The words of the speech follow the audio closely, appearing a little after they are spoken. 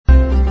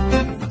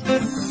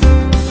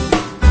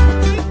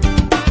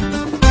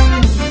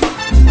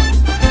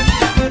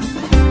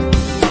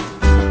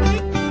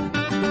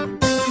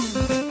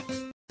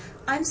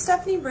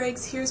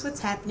Briggs. Here's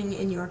what's happening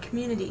in your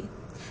community.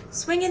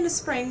 Swing into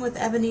spring with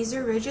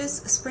Ebenezer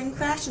Ridge's Spring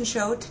Fashion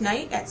Show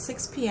tonight at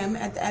 6 p.m.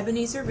 at the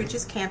Ebenezer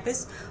Ridge's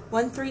campus,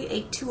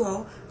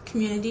 13820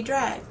 Community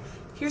Drive.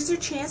 Here's your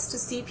chance to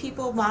see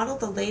people model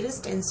the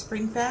latest in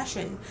spring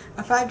fashion.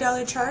 A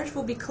 $5 charge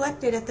will be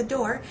collected at the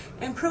door,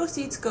 and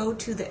proceeds go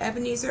to the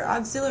Ebenezer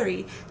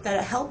Auxiliary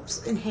that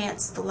helps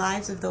enhance the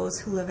lives of those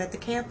who live at the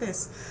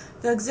campus.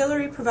 The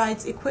auxiliary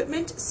provides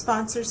equipment,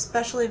 sponsors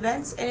special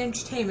events, and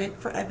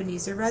entertainment for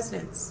Ebenezer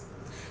residents.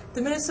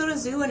 The Minnesota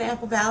Zoo in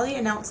Apple Valley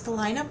announced the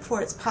lineup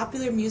for its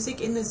Popular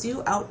Music in the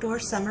Zoo Outdoor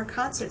Summer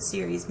Concert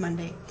Series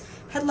Monday.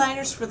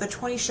 Headliners for the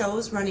 20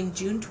 shows running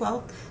June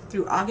 12th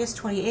through August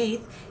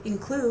 28th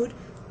include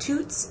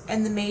Toots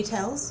and the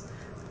Maytals,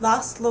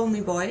 Lost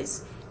Lonely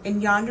Boys,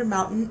 and Yonder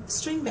Mountain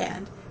String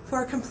Band.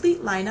 For a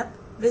complete lineup,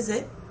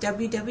 visit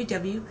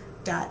www.mnzoo.org.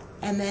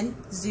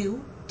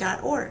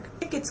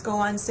 Tickets go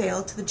on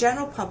sale to the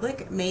general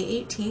public May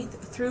 18th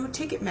through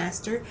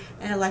Ticketmaster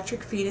and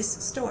Electric Fetus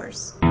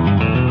stores.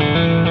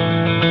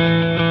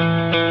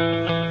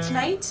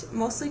 Tonight,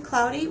 mostly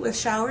cloudy with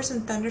showers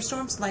and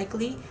thunderstorms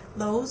likely,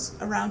 lows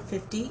around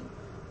 50.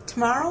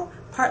 Tomorrow,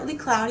 partly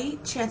cloudy,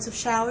 chance of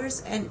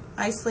showers and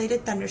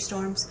isolated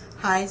thunderstorms,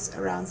 highs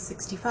around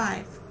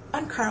 65.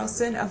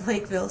 Carlson of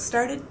Lakeville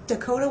started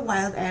Dakota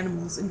Wild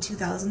Animals in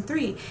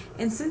 2003,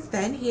 and since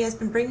then he has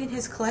been bringing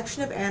his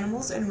collection of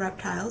animals and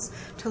reptiles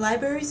to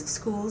libraries,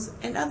 schools,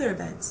 and other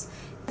events.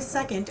 The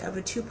second of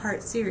a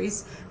two-part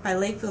series by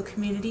Lakeville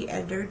community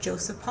editor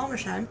Joseph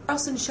Palmersheim,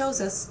 Carlson shows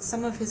us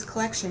some of his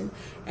collection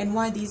and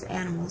why these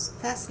animals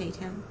fascinate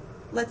him.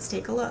 Let's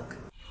take a look.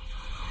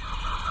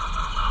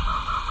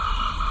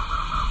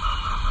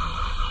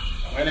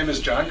 My name is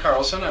John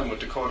Carlson. I'm with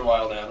Dakota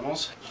Wild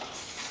Animals.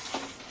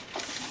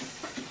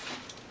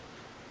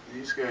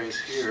 These guys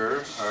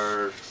here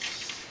are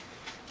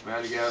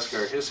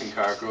Madagascar hissing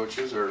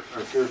cockroaches, or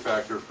fear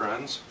factor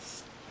friends.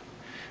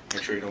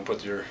 Make sure you don't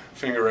put your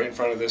finger right in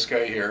front of this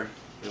guy here.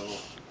 You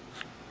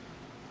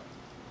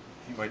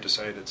might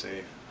decide it's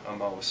a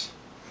mouse.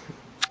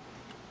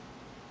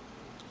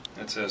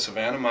 It's a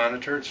savanna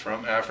monitor. It's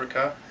from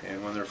Africa,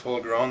 and when they're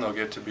full grown, they'll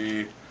get to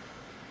be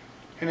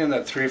in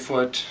that 3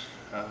 foot,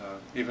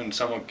 even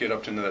some will get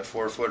up into that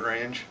 4 foot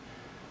range.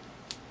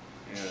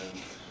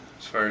 And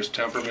as far as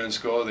temperaments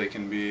go, they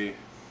can be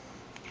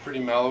pretty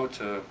mellow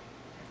to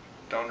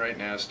downright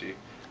nasty.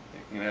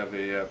 They can have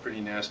a pretty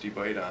nasty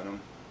bite on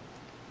them.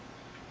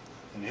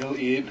 And he'll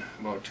eat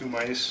about two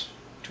mice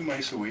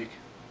a week,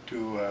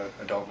 2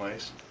 adult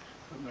mice.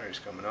 Oh, there he's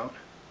coming out.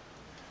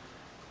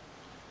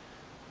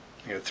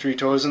 He got 3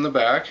 toes in the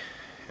back,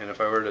 and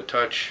if I were to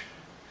touch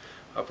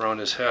up around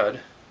his head,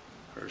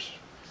 or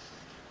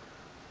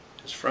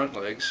his front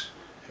legs,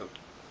 he'll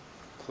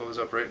close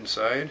up right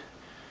inside.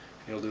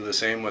 He'll do the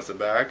same with the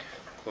back,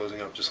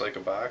 closing up just like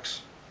a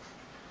box.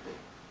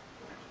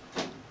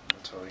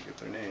 That's how they get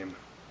their name.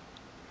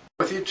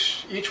 With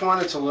each one,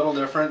 it's a little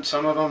different.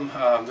 Some of them,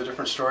 the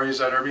different stories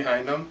that are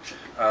behind them.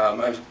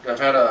 I've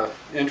had an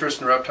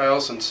interest in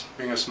reptiles since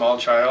being a small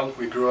child.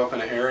 We grew up in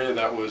an area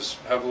that was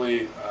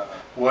heavily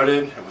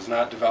wooded. It was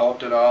not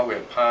developed at all. We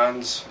had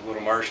ponds,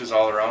 little marshes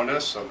all around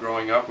us. So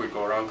growing up, we'd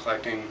go around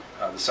collecting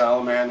the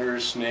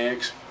salamanders,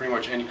 snakes, pretty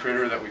much any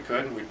critter that we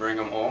could, and we'd bring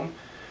them home.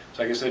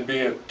 So I guess it'd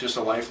be just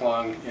a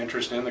lifelong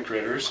interest in the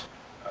critters.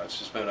 It's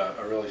just been a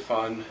really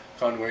fun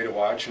way to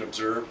watch and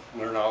observe,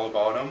 learn all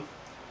about them.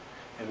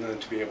 And then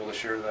to be able to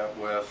share that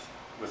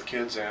with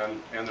kids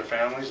and their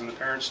families and the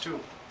parents too.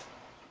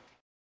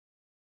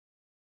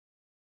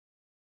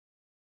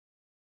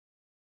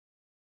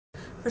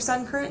 For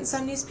Sun Current and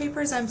Sun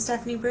Newspapers, I'm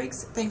Stephanie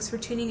Briggs. Thanks for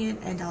tuning in,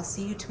 and I'll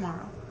see you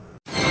tomorrow.